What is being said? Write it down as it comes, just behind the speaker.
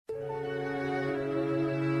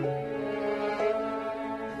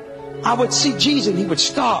I would see Jesus and he would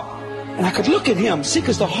stop. And I could look at him. See,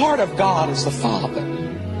 because the heart of God is the Father.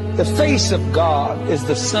 The face of God is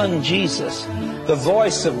the Son, Jesus. The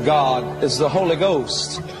voice of God is the Holy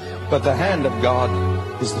Ghost. But the hand of God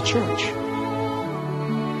is the church.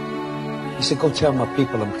 He said, go tell my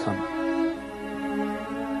people I'm coming.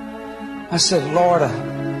 I said, Lord,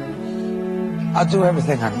 I'll do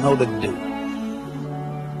everything I know to do.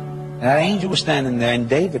 And that angel was standing there and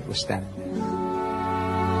David was standing there.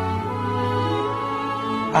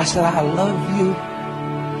 I said, I love you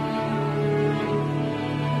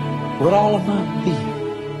with all of my being.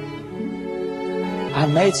 I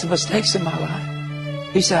made some mistakes in my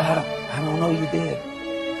life. He said, I don't know you did.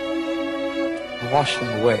 I washed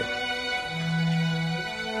them away.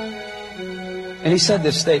 And he said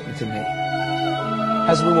this statement to me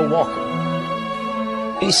as we were walking.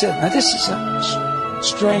 He said, now this is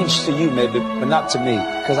strange to you maybe, but not to me,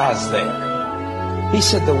 because I was there. He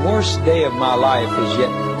said, the worst day of my life is yet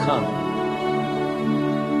to come.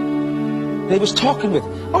 And he was talking with,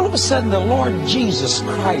 all of a sudden the Lord Jesus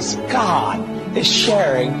Christ, God, is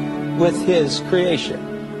sharing with his creation.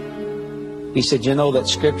 He said, you know that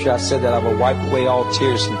scripture I said that I will wipe away all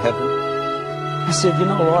tears from heaven? I said, you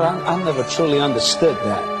know, Lord, I never truly understood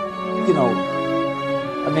that. You know,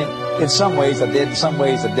 I mean, in some ways I did, in some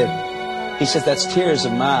ways I didn't. He said, that's tears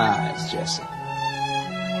in my eyes, Jesse.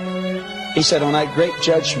 He said, on that great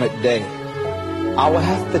judgment day, I will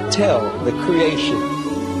have to tell the creation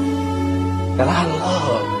that I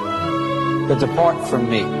love to depart from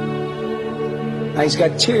me. Now, he's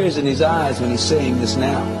got tears in his eyes when he's saying this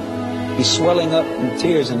now. He's swelling up in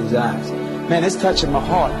tears in his eyes. Man, it's touching my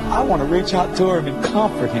heart. I want to reach out to him and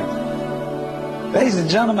comfort him. Ladies and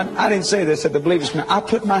gentlemen, I didn't say this at the Believers' Meeting. I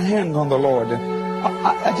put my hand on the Lord, and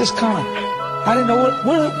I just kind of, I didn't know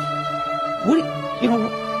what, you know,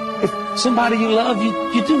 if somebody you love, you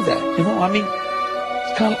do that. You know, I mean,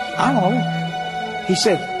 it's kind of, I don't know. He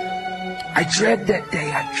said, I dread that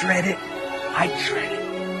day. I dread it. I dread it.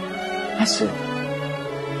 I said,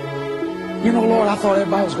 you know, Lord, I thought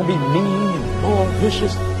everybody was going to be mean and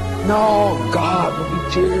vicious. No, God will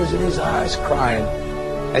be tears in his eyes crying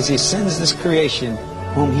as he sends this creation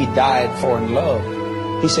whom he died for in love.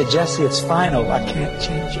 He said, Jesse, it's final. I can't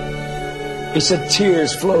change it. He said,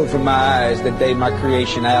 tears flowed from my eyes the day my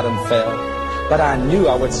creation Adam fell. But I knew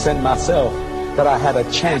I would send myself, that I had a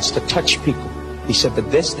chance to touch people. He said,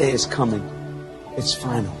 but this day is coming. It's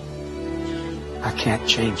final. I can't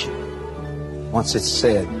change it. Once it's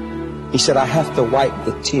said, he said, I have to wipe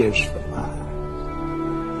the tears from my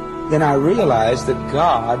eyes. Then I realized that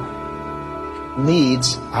God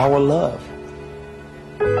needs our love.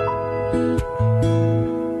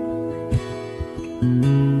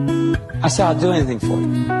 I said, I'll do anything for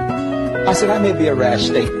you. I said, I may be a rash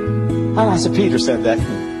statement. And I said, Peter said that.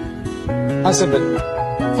 I said, but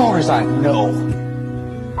as far as I know,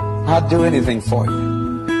 I'll do anything for you.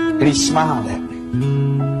 And he smiled at me.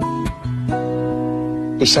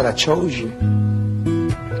 He said, I chose you.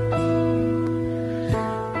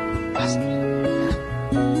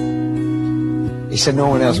 He said, no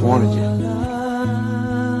one else wanted you.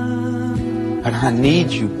 But I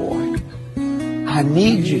need you, boy. I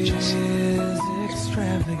need you, Jesse.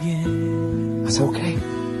 I said, okay.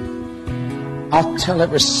 I'll tell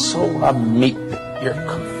every soul I meet that you're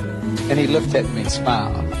coming. And he looked at me and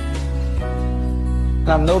smiled. And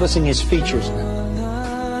I'm noticing his features now.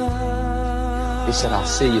 He said, I'll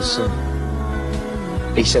see you soon.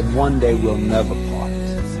 He said, one day we'll never part.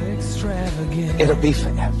 It'll be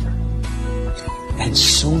forever. And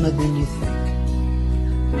sooner than you think.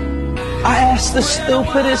 I asked the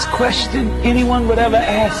stupidest question anyone would ever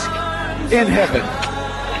ask in heaven.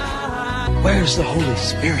 Where's the Holy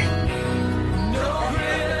Spirit?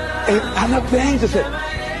 And I looked at the angel and said,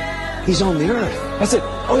 he's on the earth. I said,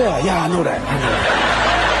 oh yeah, I know that.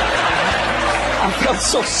 I felt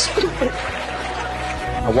so stupid.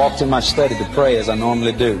 I walked in my study to pray as I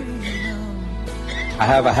normally do. I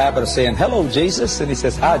have a habit of saying, hello, Jesus. And he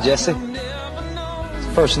says, hi, Jesse. It's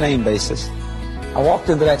a first name basis. I walked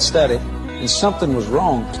into that study and something was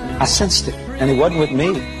wrong. I sensed it, and he wasn't with me.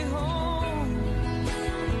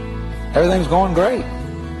 Everything was going great.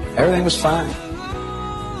 Everything was fine.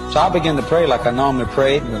 So I began to pray like I normally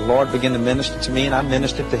prayed, and the Lord began to minister to me, and I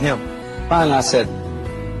ministered to him. Finally, I said,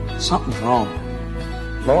 something's wrong.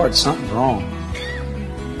 Lord, something's wrong.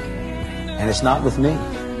 And it's not with me.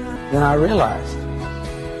 Then I realized.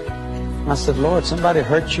 I said, Lord, somebody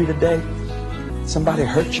hurt you today? Somebody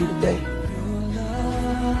hurt you today?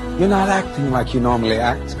 You're not acting like you normally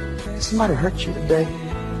act. Somebody hurt you today?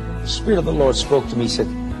 The Spirit of the Lord spoke to me. He said,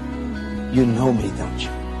 you know me, don't you?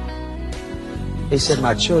 He said,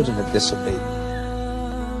 my children have disobeyed.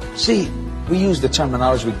 See, we use the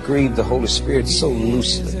terminology, we grieve the Holy Spirit so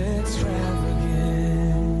loosely.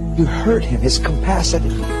 You hurt him. His capacity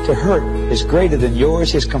to hurt is greater than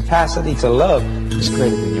yours. His capacity to love is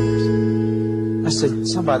greater than yours. I said,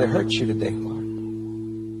 somebody hurt you today, Lord.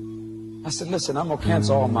 I said, listen, I'm going to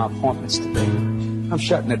cancel all my appointments today. I'm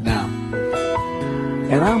shutting it down.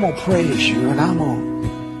 And I'm going to praise you, and I'm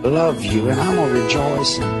going to love you, and I'm going to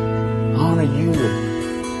rejoice and honor you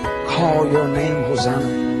and call your name,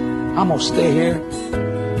 Hosanna. I'm going to stay here,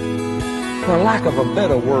 for lack of a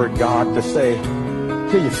better word, God, to say,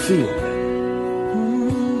 till you feel it.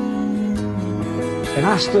 And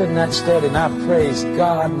I stood in that study and I praised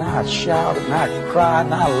God and I shouted and I cried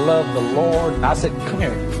and I loved the Lord. And I said, come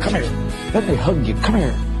here, come here. Let me hug you, come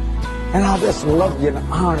here. And I just loved you and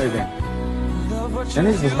honored him. And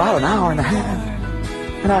it was about an hour and a half.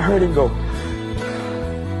 And I heard him go,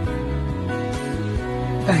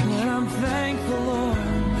 thank you.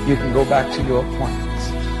 You can go back to your appointments.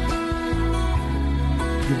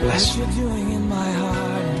 You bless me.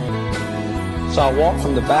 So I walked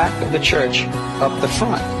from the back of the church up the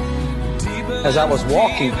front. As I was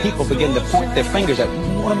walking, people began to point their fingers at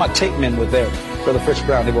one of my tape men were there, Brother Fritz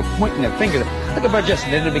Brown. They were pointing their fingers. Look at Brother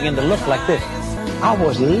Justin. Then they began to look like this. I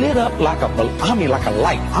was lit up like a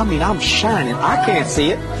light. I'm shining. I can't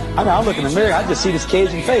see it. I look in the mirror. I just see this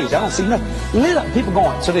Cajun face. I don't see nothing. Lit up. People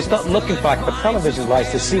going. So they start looking for like the television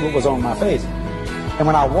lights to see what was on my face. And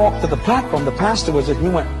when I walked to the platform, the pastor was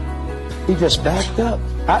he just backed up.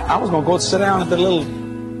 I was going to go sit down at the little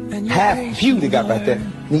half pew they got right there.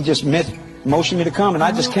 And he just motioned me to come. And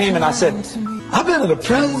I just came and I said, I've been in the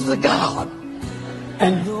presence of God.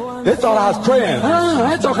 And they thought I was praying.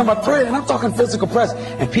 I ain't talking about praying. I'm talking physical presence.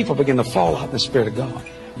 And people began to fall out in the Spirit of God.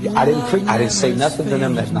 I didn't preach. I didn't say nothing to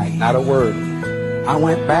them that night. Not a word. I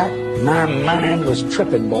went back. My mind was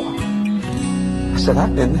tripping, boy. I said,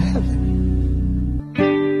 I've been to heaven.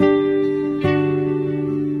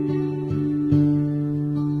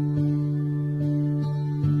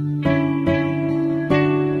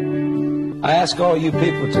 I ask all you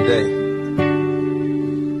people today,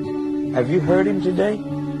 have you heard him today?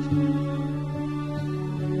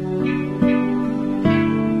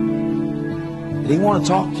 Did he want to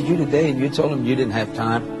talk to you today and you told him you didn't have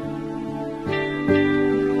time?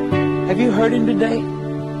 Have you heard him today?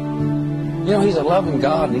 You know, he's a loving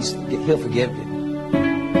God and he'll forgive you.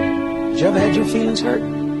 Did you ever had your feelings hurt?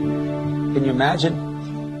 Can you imagine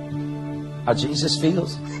how Jesus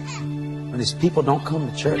feels when his people don't come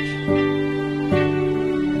to church?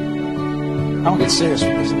 I don't get serious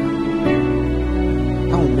with this now. I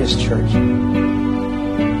don't miss church.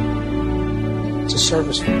 It's a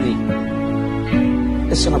service for me.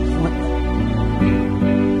 It's an appointment.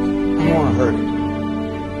 I don't want to hurt him.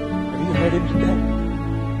 Have you heard him today?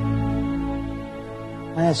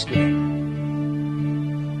 I ask you.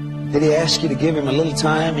 Did he ask you to give him a little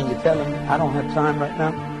time and you tell him, I don't have time right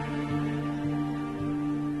now?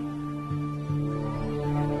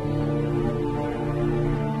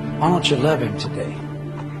 Why don't you love him today?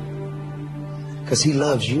 Because he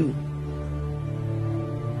loves you.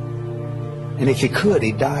 And if he could,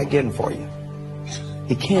 he'd die again for you.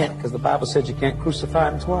 He can't, because the Bible says you can't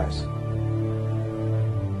crucify him twice.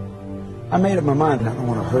 I made up my mind that I don't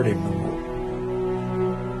want to hurt him no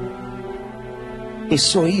more. He's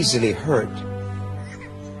so easily hurt.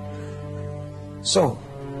 So,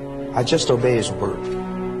 I just obey his word.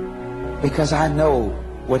 Because I know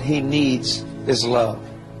what he needs is love.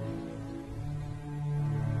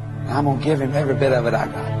 I'm going to give him every bit of it I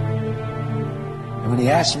got. And when he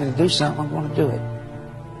asks me to do something, I'm going to do it.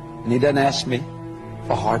 And he doesn't ask me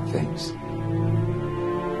for hard things.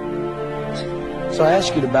 So I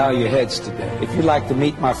ask you to bow your heads today. If you'd like to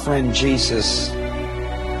meet my friend Jesus,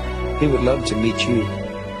 he would love to meet you.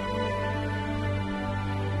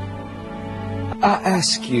 I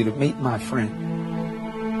ask you to meet my friend.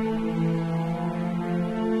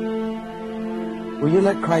 Will you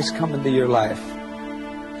let Christ come into your life?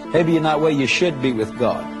 Maybe you're not where you should be with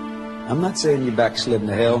God. I'm not saying you're backslidden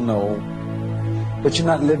to hell, no. But you're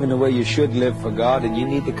not living the way you should live for God, and you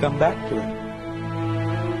need to come back to him.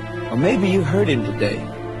 Or maybe you heard him today.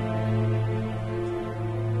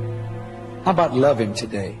 How about love him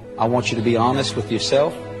today? I want you to be honest with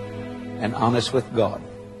yourself and honest with God.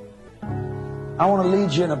 I want to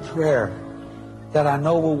lead you in a prayer that I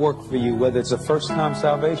know will work for you, whether it's a first-time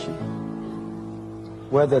salvation,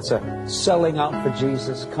 whether it's a selling out for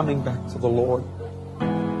Jesus, coming back to the Lord,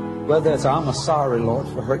 whether it's I'm sorry, Lord,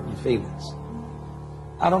 for hurting your feelings.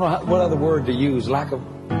 I don't know what other word to use.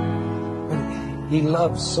 He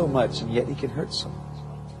loves so much, and yet he can hurt so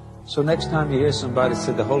much. So next time you hear somebody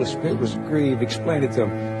say the Holy Spirit was grieved, explain it to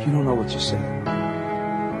them. You don't know what you're saying.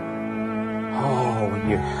 Oh, when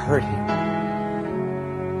you're hurting.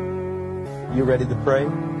 You ready to pray?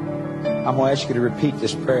 I'm going to ask you to repeat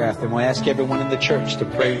this prayer after. I'm going to ask everyone in the church to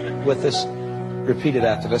pray with us. Repeat it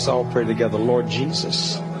after. Let's all pray together. Lord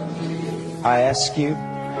Jesus, I ask you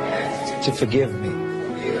to forgive me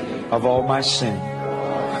of all my sin.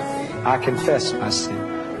 I confess my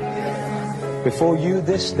sin. Before you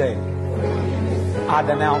this day, I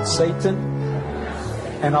denounce Satan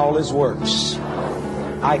and all his works.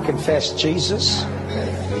 I confess Jesus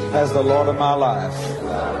as the Lord of my life.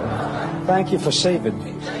 Thank you for saving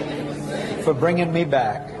me, for bringing me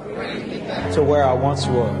back to where I once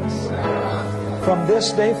was. From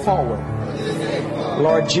this day forward,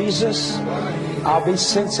 Lord Jesus, I'll be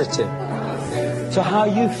sensitive to how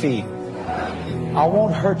you feel. I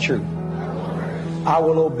won't hurt you. I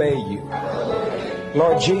will obey you.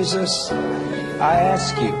 Lord Jesus, I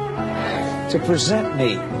ask you to present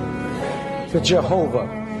me to Jehovah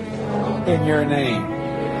in your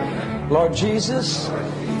name. Lord Jesus,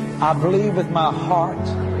 I believe with my heart,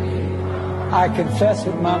 I confess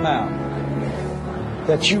with my mouth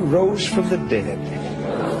that you rose from the dead,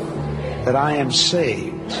 that I am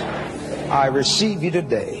saved. I receive you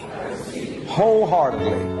today,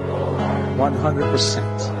 wholeheartedly,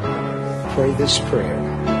 100%. Pray this prayer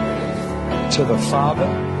to the Father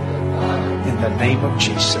in the name of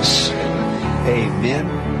Jesus. Amen.